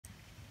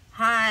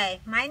Hi,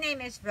 my name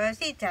is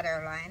Rosie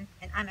Detterline,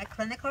 and I'm a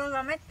clinical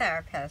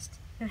aromatherapist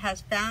who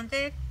has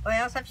founded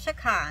Oils of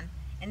Shakan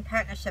in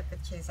partnership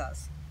with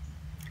Jesus.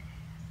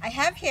 I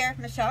have here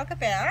Michelle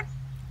Gabert,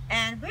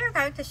 and we're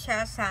going to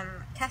share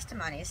some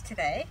testimonies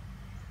today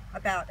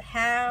about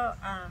how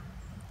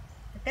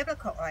the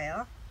biblical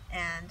oil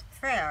and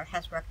prayer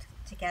has worked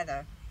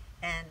together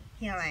in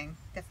healing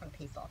different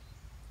people.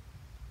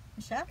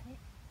 Michelle?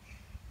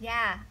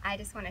 Yeah, I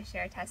just want to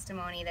share a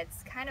testimony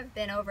that's kind of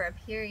been over a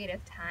period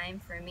of time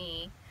for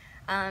me.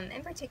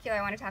 In particular,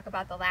 I want to talk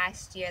about the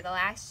last year. The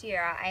last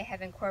year, I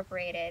have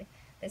incorporated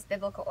this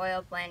biblical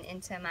oil blend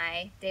into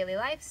my daily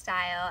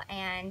lifestyle,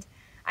 and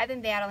I've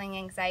been battling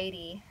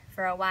anxiety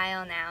for a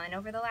while now. And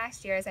over the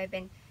last years, I've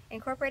been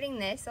incorporating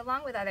this,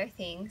 along with other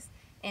things,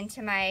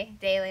 into my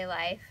daily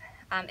life.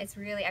 I've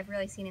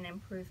really seen an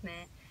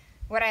improvement.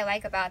 What I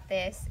like about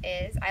this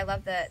is I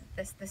love the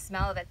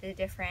smell of it, the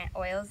different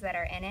oils that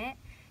are in it.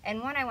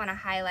 And one I want to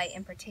highlight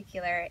in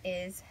particular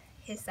is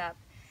hyssop.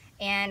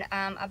 And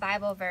a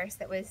Bible verse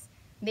that was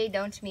made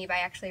known to me by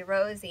actually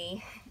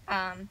Rosie,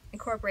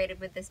 incorporated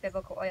with this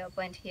biblical oil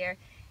blend here,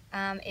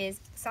 is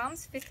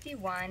Psalms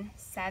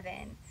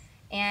 51:7.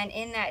 And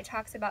in that it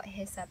talks about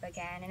hyssop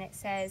again. And it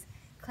says,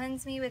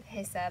 "Cleanse me with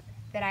hyssop,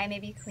 that I may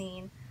be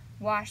clean.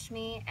 Wash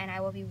me, and I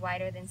will be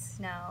whiter than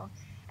snow."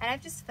 And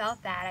I've just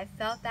felt that. I've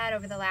felt that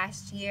over the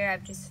last year.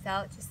 I've just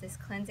felt just this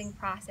cleansing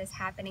process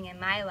happening in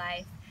my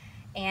life.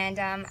 And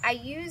I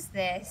use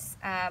this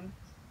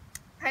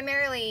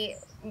primarily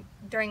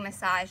during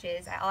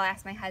massages. I'll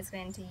ask my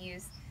husband to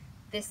use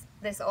this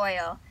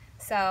oil.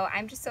 So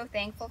I'm just so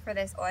thankful for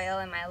this oil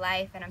in my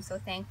life, and I'm so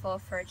thankful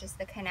for just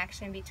the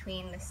connection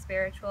between the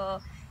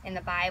spiritual in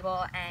the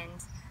Bible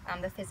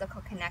and the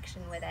physical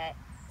connection with it.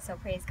 So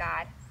praise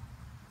God.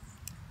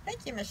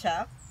 Thank you,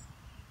 Michelle.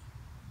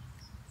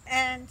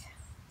 And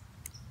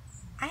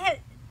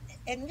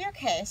in your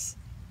case,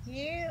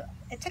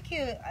 it took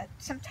you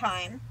some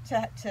time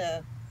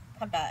to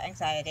combat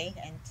anxiety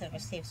and to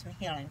receive some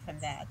healing from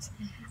that.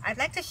 I'd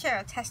like to share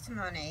a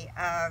testimony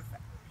of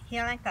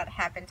healing that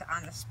happened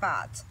on the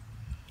spot.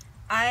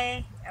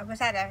 I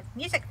was at a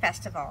music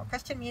festival,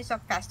 Christian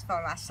music festival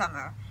last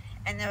summer,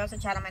 and there was a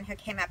gentleman who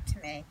came up to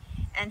me,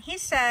 and he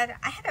said,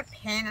 "I have a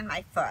pain in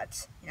my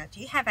foot. Do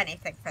you have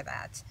anything for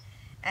that?"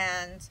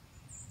 And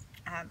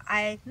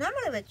I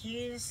normally would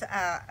use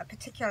a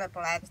particular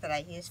blend that I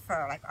use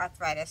for like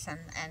arthritis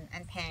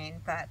and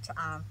pain, but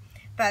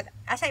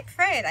as I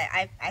prayed,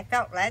 I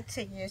felt led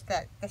to use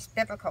this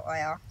biblical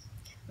oil,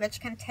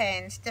 which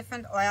contains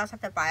different oils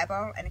of the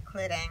Bible,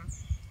 including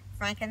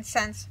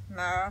frankincense,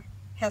 myrrh,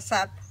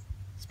 hyssop,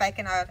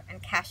 spikenard,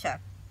 and cassia.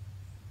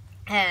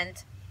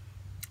 And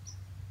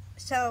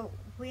so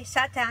we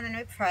sat down and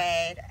we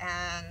prayed,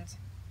 and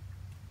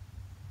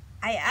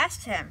I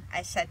asked him,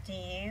 I said, "Do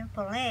you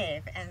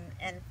believe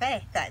in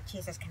faith that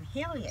Jesus can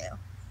heal you?"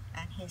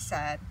 And he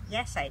said,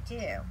 "Yes, I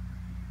do."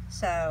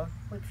 So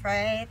we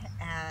prayed,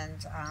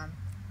 and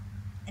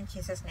in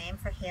Jesus' name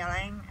for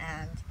healing.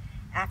 And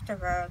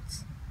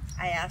afterwards,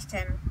 I asked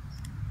him,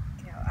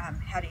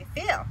 "How do you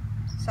feel?"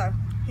 So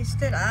he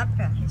stood up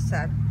and he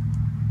said,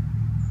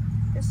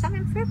 "There's some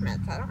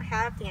improvement. I don't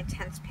have the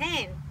intense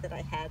pain that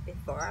I had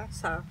before."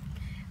 So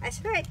I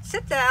said, "All right,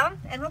 sit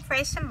down and we'll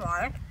pray some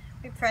more."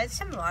 We prayed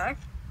some more,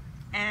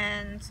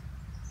 and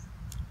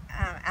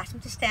asked him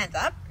to stand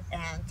up,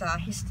 and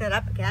he stood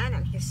up again,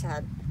 and he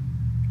said,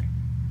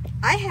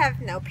 "I have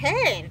no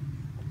pain.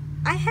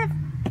 I have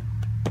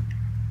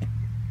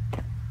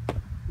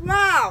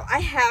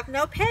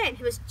no pain."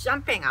 He was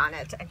jumping on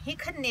it, and he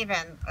couldn't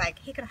even,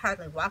 he could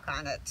hardly walk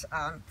on it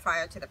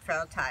prior to the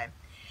prayer time.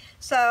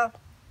 So,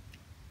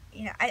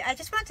 I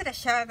just wanted to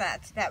share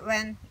that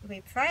when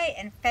we pray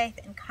in faith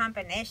in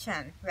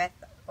combination with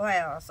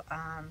oils,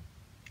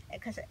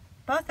 because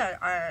both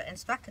are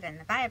instructed in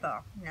the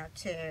Bible,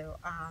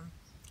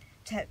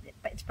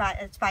 it's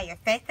by your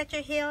faith that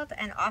you're healed,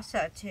 and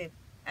also to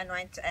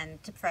anoint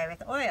and to pray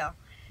with oil.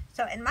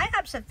 So in my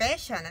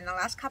observation in the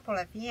last couple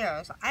of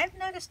years, I've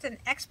noticed an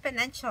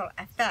exponential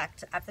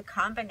effect of the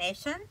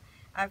combination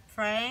of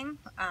praying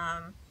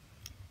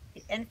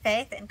in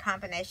faith in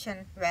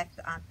combination with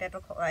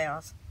biblical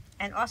oils,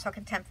 and also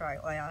contemporary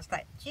oils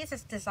that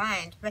Jesus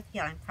designed with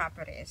healing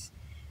properties.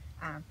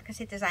 Because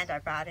he designed our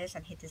bodies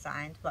and he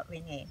designed what we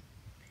need.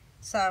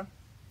 So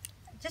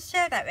just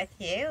share that with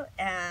you,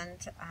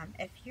 and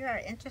if you are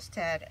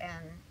interested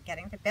in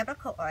getting the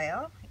biblical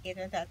oil,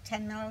 either the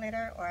 10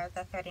 milliliter or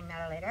the 30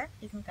 milliliter,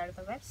 you can go to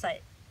the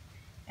website.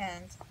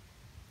 And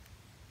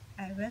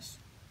I wish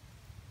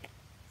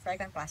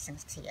fragrant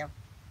blessings to you.